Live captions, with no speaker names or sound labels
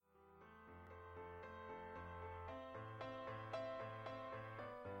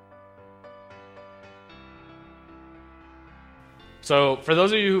So for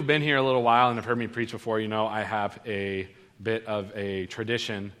those of you who've been here a little while and have heard me preach before, you know I have a bit of a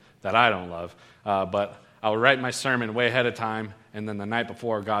tradition that I don't love. But I'll write my sermon way ahead of time, and then the night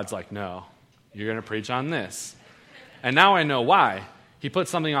before, God's like, no, you're going to preach on this. And now I know why. He put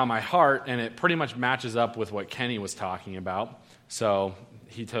something on my heart, and it pretty much matches up with what Kenny was talking about. So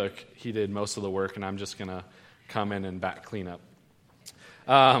he did most of the work, and I'm just going to come in and back clean up.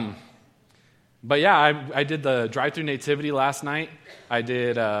 But yeah, I did the drive-through nativity last night. I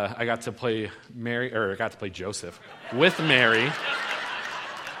got to play Joseph with Mary.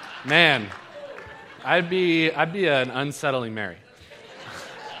 Man, I'd be an unsettling Mary.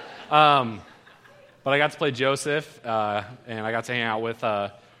 But I got to play Joseph, and I got to hang out with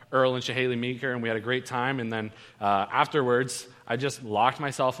Earl and Shahaley Meeker, and we had a great time. And then afterwards, I just locked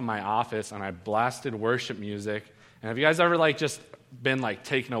myself in my office, and I blasted worship music. And have you guys ever just been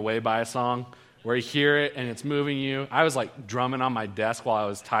taken away by a song where you hear it and it's moving you? I was drumming on my desk while I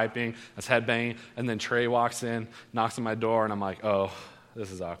was typing, I was headbanging, and then Trey walks in, knocks on my door, and I'm like, oh, this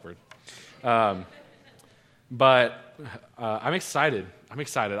is awkward. But I'm excited.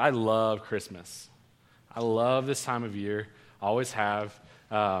 I love Christmas. I love this time of year. Always have.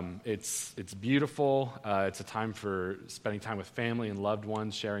 It's beautiful. It's a time for spending time with family and loved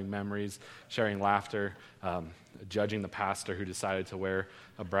ones, sharing memories, sharing laughter, judging the pastor who decided to wear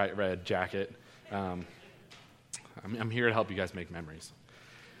a bright red jacket. I'm here to help you guys make memories.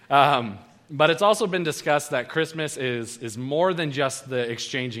 But it's also been discussed that Christmas is more than just the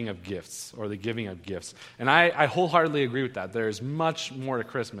exchanging of gifts or the giving of gifts. And I wholeheartedly agree with that. There's much more to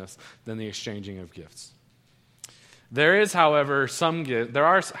Christmas than the exchanging of gifts. There are, however, some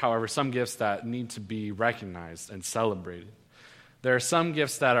gifts that need to be recognized and celebrated. There are some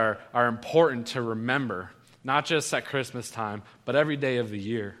gifts that are important to remember, not just at Christmas time, but every day of the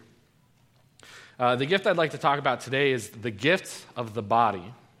year. The gift I'd like to talk about today is the gift of the body.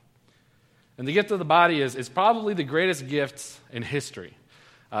 And the gift of the body is probably the greatest gift in history.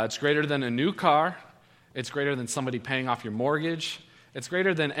 It's greater than a new car. It's greater than somebody paying off your mortgage. It's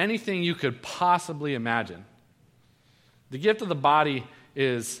greater than anything you could possibly imagine. The gift of the body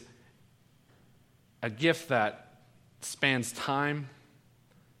is a gift that spans time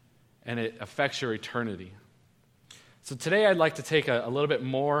and it affects your eternity. So today I'd like to take a little bit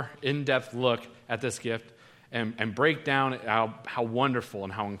more in-depth look at this gift and break down how wonderful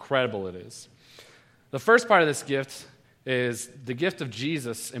and how incredible it is. The first part of this gift is the gift of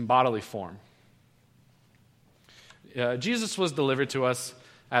Jesus in bodily form. Jesus was delivered to us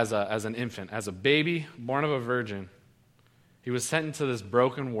as an infant, as a baby born of a virgin. He was sent into this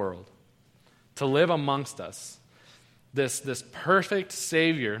broken world to live amongst us. This perfect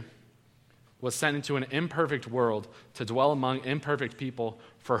Savior was sent into an imperfect world to dwell among imperfect people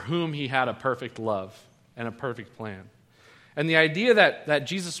for whom he had a perfect love and a perfect plan. And the idea that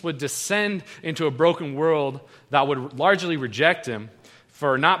Jesus would descend into a broken world that would largely reject him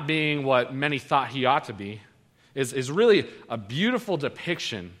for not being what many thought he ought to be is really a beautiful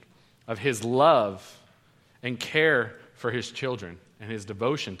depiction of his love and care for his children and his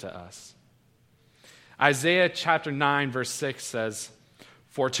devotion to us. Isaiah chapter 9, verse 6 says,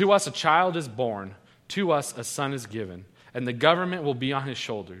 "For to us a child is born, to us a son is given, and the government will be on his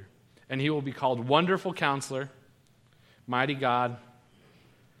shoulder, and he will be called Wonderful Counselor, Mighty God,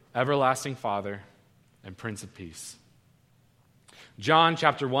 Everlasting Father, and Prince of Peace." John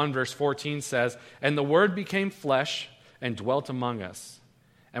chapter 1, verse 14 says, "And the Word became flesh and dwelt among us,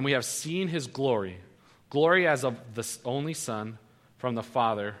 and we have seen his glory as of the only Son from the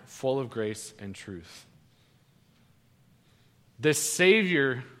Father, full of grace and truth." This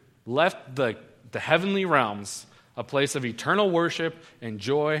Savior left the heavenly realms, a place of eternal worship and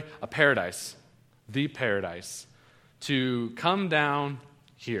joy, a paradise, the paradise, to come down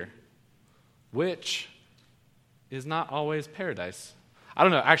here, which is not always paradise. I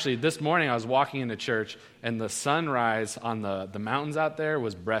don't know, actually, this morning I was walking into church, and the sunrise on the mountains out there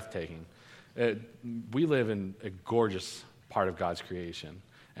was breathtaking. We live in a gorgeous part of God's creation,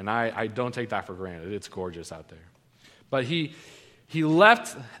 and I don't take that for granted. It's gorgeous out there. But he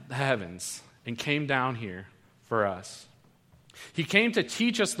left the heavens and came down here for us. He came to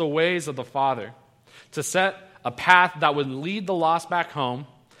teach us the ways of the Father, to set a path that would lead the lost back home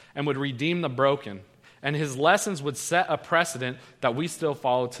and would redeem the broken. And his lessons would set a precedent that we still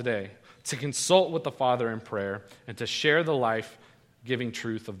follow today, to consult with the Father in prayer and to share the life-giving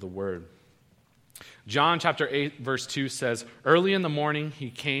truth of the Word. John chapter 8, verse 2 says, "Early in the morning he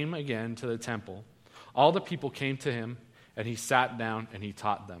came again to the temple. All the people came to him, and he sat down and he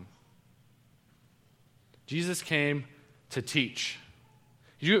taught them." Jesus came to teach.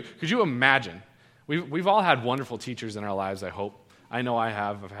 Could you imagine? We've all had wonderful teachers in our lives, I hope. I know I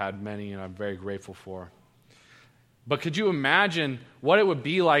have. I've had many, and I'm very grateful for. But could you imagine what it would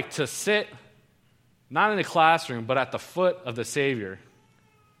be like to sit, not in a classroom, but at the foot of the Savior,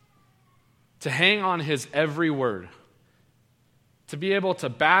 to hang on his every word, to be able to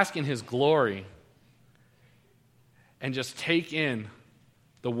bask in his glory, and just take in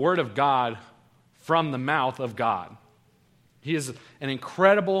the word of God from the mouth of God. He is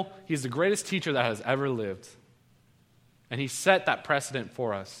he's the greatest teacher that has ever lived. And he set that precedent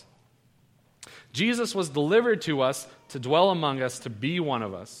for us. Jesus was delivered to us to dwell among us, to be one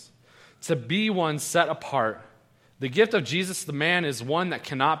of us, to be one set apart. The gift of Jesus the man is one that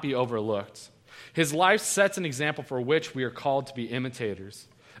cannot be overlooked. His life sets an example for which we are called to be imitators.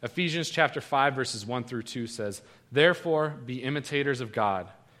 Ephesians chapter 5, verses 1 through 2 says, "Therefore be imitators of God,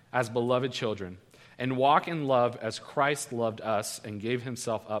 as beloved children, and walk in love as Christ loved us and gave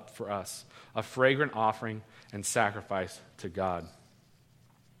himself up for us, a fragrant offering and sacrifice to God."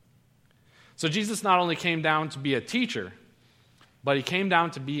 So Jesus not only came down to be a teacher, but he came down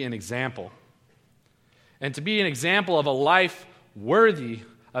to be an example. And to be an example of a life worthy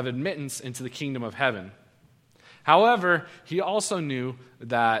of admittance into the kingdom of heaven. However, he also knew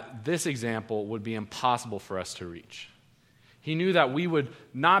that this example would be impossible for us to reach. He knew that we would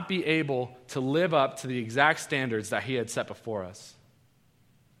not be able to live up to the exact standards that he had set before us.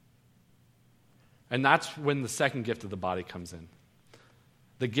 And that's when the second gift of the body comes in.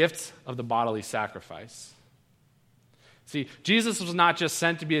 The gift of the bodily sacrifice. See, Jesus was not just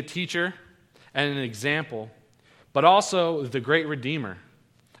sent to be a teacher and an example, but also the great Redeemer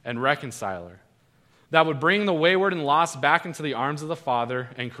and reconciler that would bring the wayward and lost back into the arms of the Father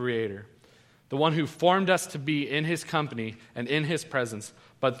and Creator, the one who formed us to be in his company and in his presence,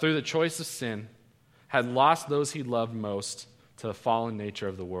 but through the choice of sin, had lost those he loved most to the fallen nature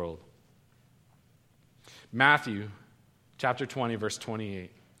of the world. Matthew chapter 20, verse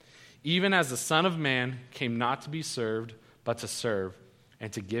 28. "Even as the Son of Man came not to be served, but to serve,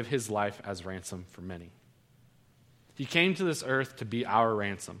 and to give his life as ransom for many." He came to this earth to be our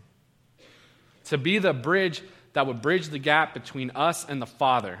ransom, to be the bridge that would bridge the gap between us and the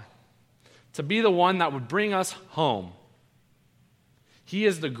Father, to be the one that would bring us home. He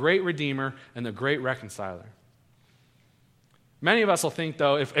is the great Redeemer and the great reconciler. Many of us will think,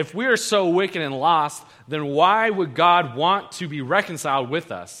 though, if we are so wicked and lost, then why would God want to be reconciled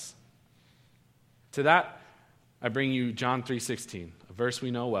with us? To that, I bring you John 3:16, a verse we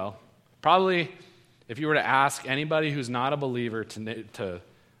know well. Probably, if you were to ask anybody who's not a believer to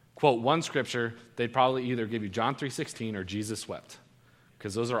quote one scripture, they'd probably either give you John 3:16 or Jesus wept,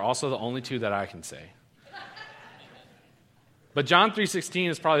 because those are also the only two that I can say. But John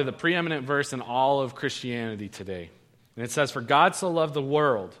 3:16 is probably the preeminent verse in all of Christianity today. And it says, "For God so loved the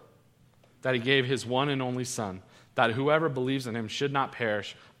world that he gave his one and only Son, that whoever believes in him should not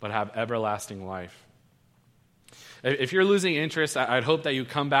perish, but have everlasting life." If you're losing interest, I'd hope that you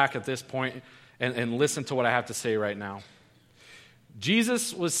come back at this point and listen to what I have to say right now.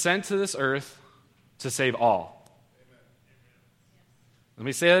 Jesus was sent to this earth to save all. Let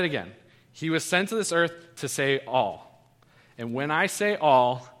me say that again. He was sent to this earth to save all. And when I say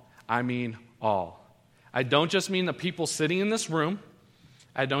all, I mean all. I don't just mean the people sitting in this room.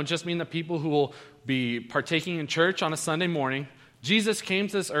 I don't just mean the people who will be partaking in church on a Sunday morning. Jesus came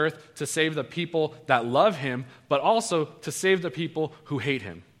to this earth to save the people that love him, but also to save the people who hate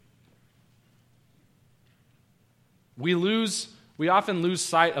him. We often lose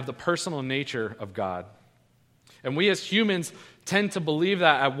sight of the personal nature of God. And we as humans tend to believe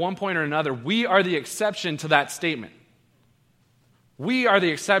that at one point or another, we are the exception to that statement. We are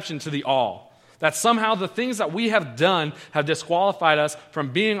the exception to the all. That somehow the things that we have done have disqualified us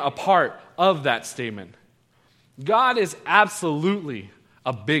from being a part of that statement. God is absolutely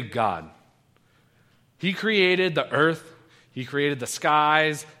a big God. He created the earth. He created the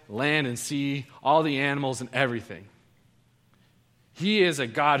skies, land and sea, all the animals and everything. He is a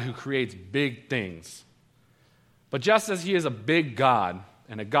God who creates big things. But just as he is a big God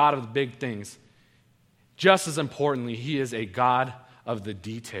and a God of the big things, just as importantly, he is a God of the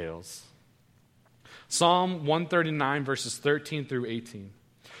details. Psalm 139, verses 13 through 18.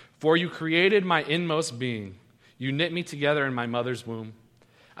 "For you created my inmost being. You knit me together in my mother's womb.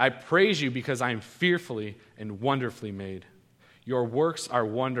 I praise you because I am fearfully and wonderfully made. Your works are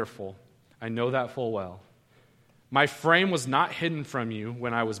wonderful. I know that full well. My frame was not hidden from you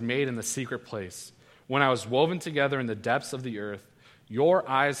when I was made in the secret place. When I was woven together in the depths of the earth, your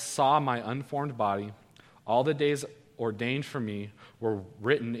eyes saw my unformed body. All the days ordained for me were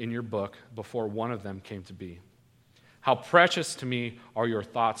written in your book before one of them came to be. How precious to me are your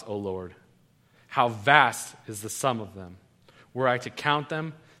thoughts, O Lord. How vast is the sum of them. Were I to count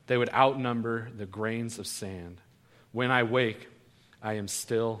them, they would outnumber the grains of sand. When I wake, I am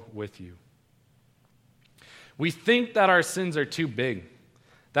still with you. We think that our sins are too big,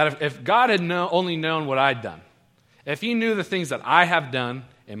 that if God had only known what I'd done, if he knew the things that I have done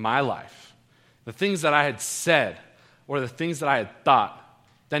in my life, the things that I had said, or the things that I had thought,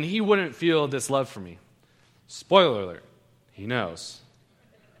 then he wouldn't feel this love for me. Spoiler alert, he knows.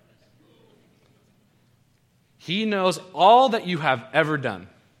 He knows all that you have ever done,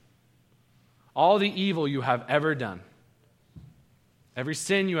 all the evil you have ever done, every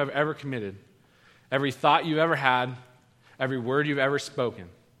sin you have ever committed, every thought you ever had, every word you've ever spoken.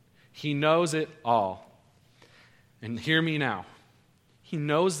 He knows it all. And hear me now. He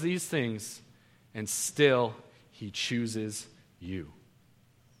knows these things, and still he chooses you.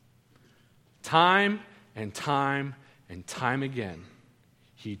 Time and time and time again,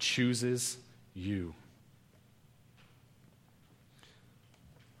 he chooses you.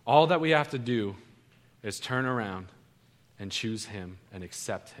 All that we have to do is turn around and choose him and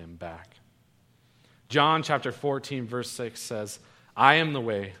accept him back. John chapter 14, verse 6 says, I am the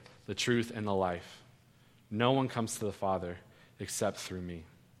way, the truth, and the life. No one comes to the Father except through me.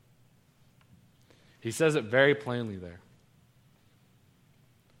 He says it very plainly there.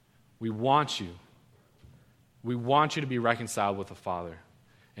 We want you. We want you to be reconciled with the Father,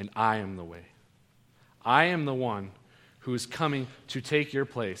 and I am the way. I am the one who is coming to take your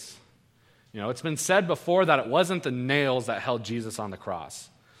place. You know, it's been said before that it wasn't the nails that held Jesus on the cross.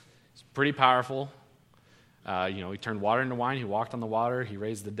 It's pretty powerful. He turned water into wine, he walked on the water, he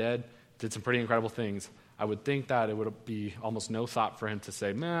raised the dead, did some pretty incredible things. I would think that it would be almost no thought for him to say,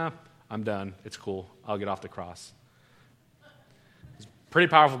 I'm done, it's cool, I'll get off the cross. He's a pretty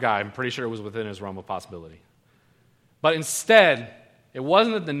powerful guy. I'm pretty sure it was within his realm of possibility. But instead, it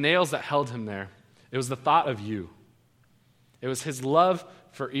wasn't the nails that held him there. It was the thought of you. It was his love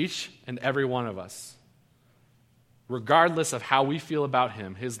for each and every one of us. Regardless of how we feel about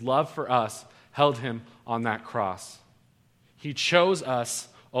him, his love for us held him on that cross. He chose us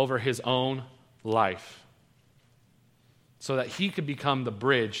over his own life so that he could become the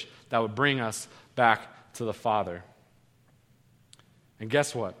bridge that would bring us back to the Father. And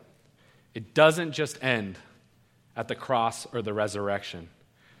guess what? It doesn't just end at the cross or the resurrection.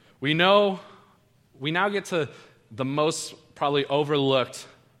 We now get to the most probably overlooked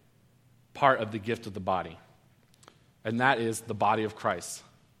part of the gift of the body, and that is the body of Christ,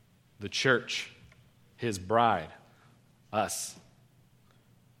 the church, his bride, us.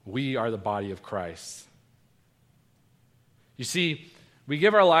 We are the body of Christ. You see, we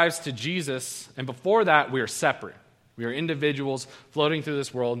give our lives to Jesus, and before that, we are separate. We are individuals floating through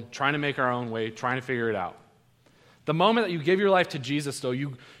this world, trying to make our own way, trying to figure it out. The moment that you give your life to Jesus, though,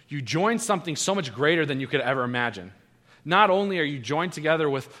 you join something so much greater than you could ever imagine. Not only are you joined together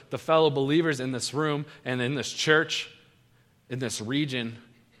with the fellow believers in this room and in this church, in this region,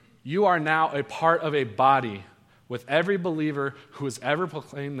 you are now a part of a body with every believer who has ever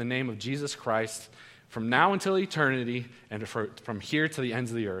proclaimed the name of Jesus Christ from now until eternity and from here to the ends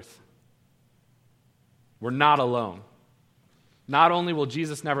of the earth. We're not alone. Not only will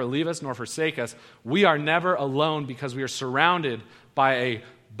Jesus never leave us nor forsake us, we are never alone because we are surrounded by a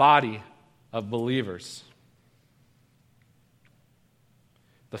body of believers.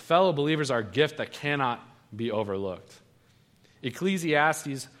 The fellow believers are a gift that cannot be overlooked.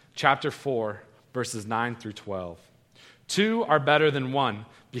 Ecclesiastes chapter 4, verses 9 through 12. 2 are better than 1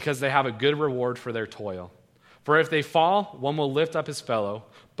 because they have a good reward for their toil. For if they fall, one will lift up his fellow,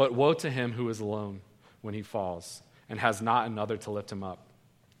 but woe to him who is alone when he falls and has not another to lift him up.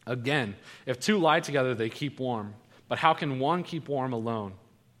 Again, if 2 lie together, they keep warm. But how can one keep warm alone?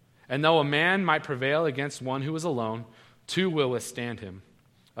 And though a man might prevail against one who is alone, 2 will withstand him.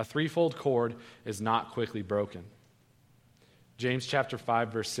 A threefold cord is not quickly broken. James chapter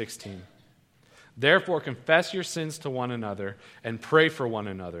 5, verse 16. Therefore confess your sins to one another and pray for one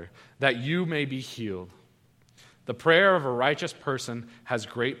another, that you may be healed. The prayer of a righteous person has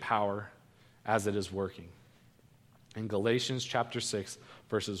great power as it is working. In Galatians chapter 6,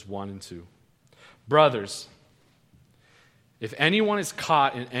 verses 1 and 2. Brothers, if anyone is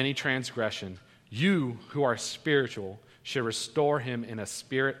caught in any transgression, you who are spiritual should restore him in a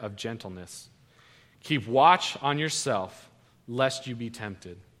spirit of gentleness. Keep watch on yourself, lest you be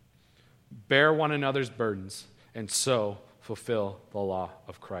tempted. Bear one another's burdens, and so fulfill the law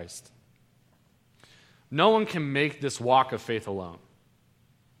of Christ. No one can make this walk of faith alone.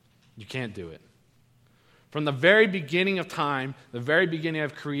 You can't do it. From the very beginning of time, the very beginning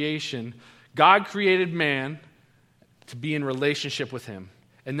of creation, God created man to be in relationship with him.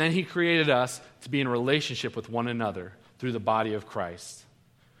 And then he created us to be in relationship with one another through the body of Christ.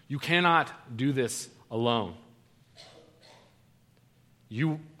 You cannot do this alone.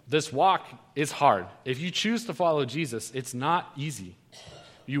 This walk is hard. If you choose to follow Jesus, it's not easy.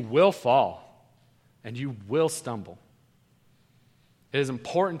 You will fall, and you will stumble. It is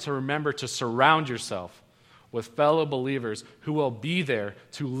important to remember to surround yourself with fellow believers who will be there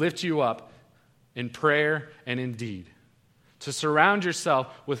to lift you up in prayer and in deed. To surround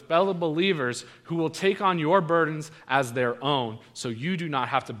yourself with fellow believers who will take on your burdens as their own so you do not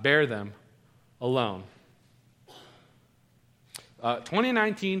have to bear them alone.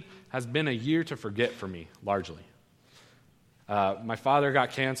 2019 has been a year to forget for me, largely. My father got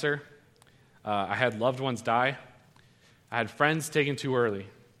cancer. I had loved ones die. I had friends taken too early.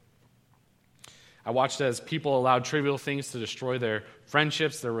 I watched as people allowed trivial things to destroy their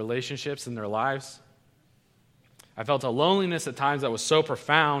friendships, their relationships, and their lives. I felt a loneliness at times that was so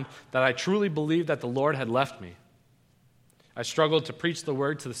profound that I truly believed that the Lord had left me. I struggled to preach the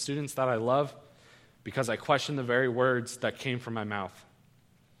word to the students that I love because I questioned the very words that came from my mouth.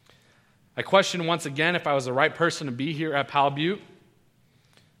 I questioned once again if I was the right person to be here at Powell Butte.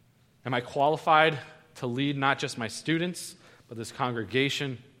 Am I qualified to lead not just my students, but this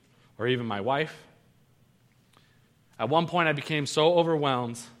congregation, or even my wife? At one point, I became so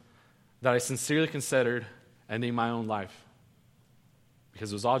overwhelmed that I sincerely considered ending my own life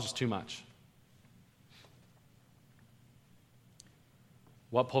because it was all just too much.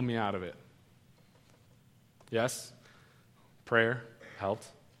 What pulled me out of it? Yes, prayer helped.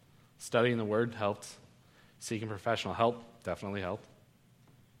 Studying the Word helped. Seeking professional help definitely helped.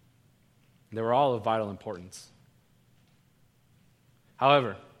 They were all of vital importance.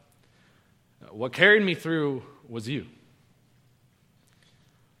 However, what carried me through was you,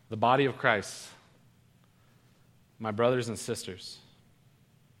 the body of Christ, my brothers and sisters.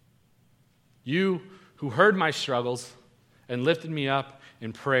 You who heard my struggles and lifted me up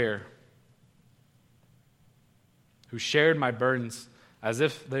in prayer, who shared my burdens as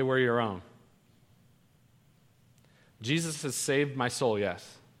if they were your own. Jesus has saved my soul,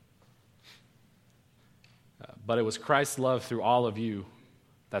 yes. But it was Christ's love through all of you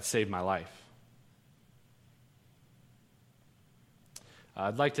that saved my life.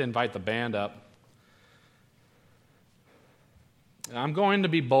 I'd like to invite the band up. I'm going to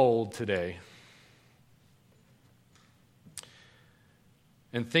be bold today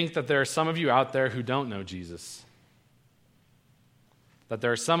and think that there are some of you out there who don't know Jesus. That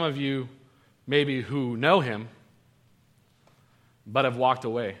there are some of you maybe who know him but have walked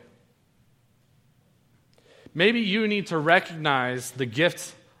away. Maybe you need to recognize the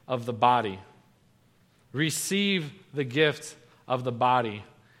gift of the body, receive the gift of the body,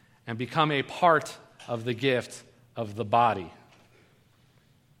 and become a part of the gift of the body.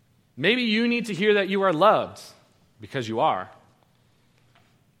 Maybe you need to hear that you are loved, because you are,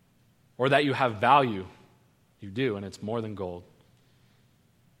 or that you have value. You do, and it's more than gold.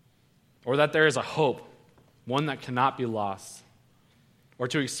 Or that there is a hope, one that cannot be lost. Or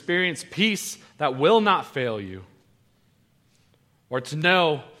to experience peace that will not fail you. Or to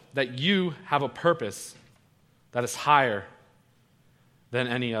know that you have a purpose that is higher than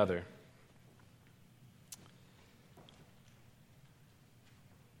any other.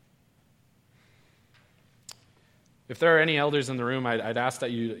 If there are any elders in the room, I'd ask that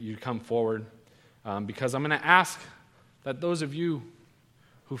you come forward because I'm going to ask that those of you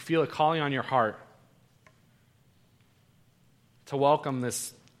who feel a calling on your heart to welcome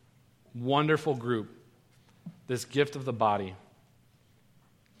this wonderful group, this gift of the body.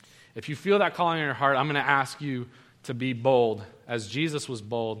 If you feel that calling on your heart, I'm going to ask you to be bold, as Jesus was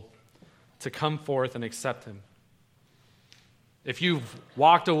bold, to come forth and accept him. If you've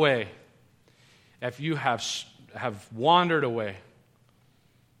walked away, if you have wandered away,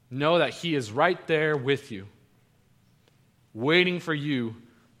 know that he is right there with you, waiting for you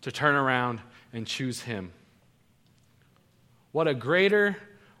to turn around and choose him. What greater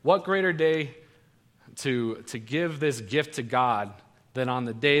day to give this gift to God than on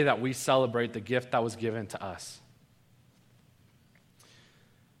the day that we celebrate the gift that was given to us.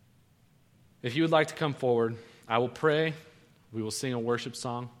 If you would like to come forward, I will pray, we will sing a worship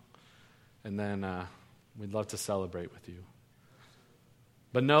song, and then we'd love to celebrate with you.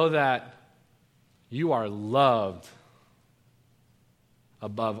 But know that you are loved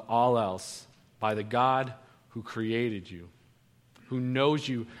above all else by the God who created you, who knows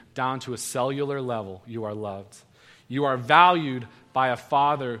you down to a cellular level. You are loved. You are valued by a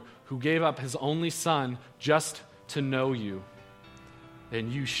Father who gave up his only Son just to know you.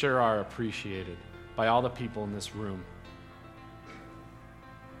 And you sure are appreciated by all the people in this room.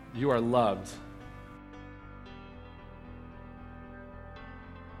 You are loved.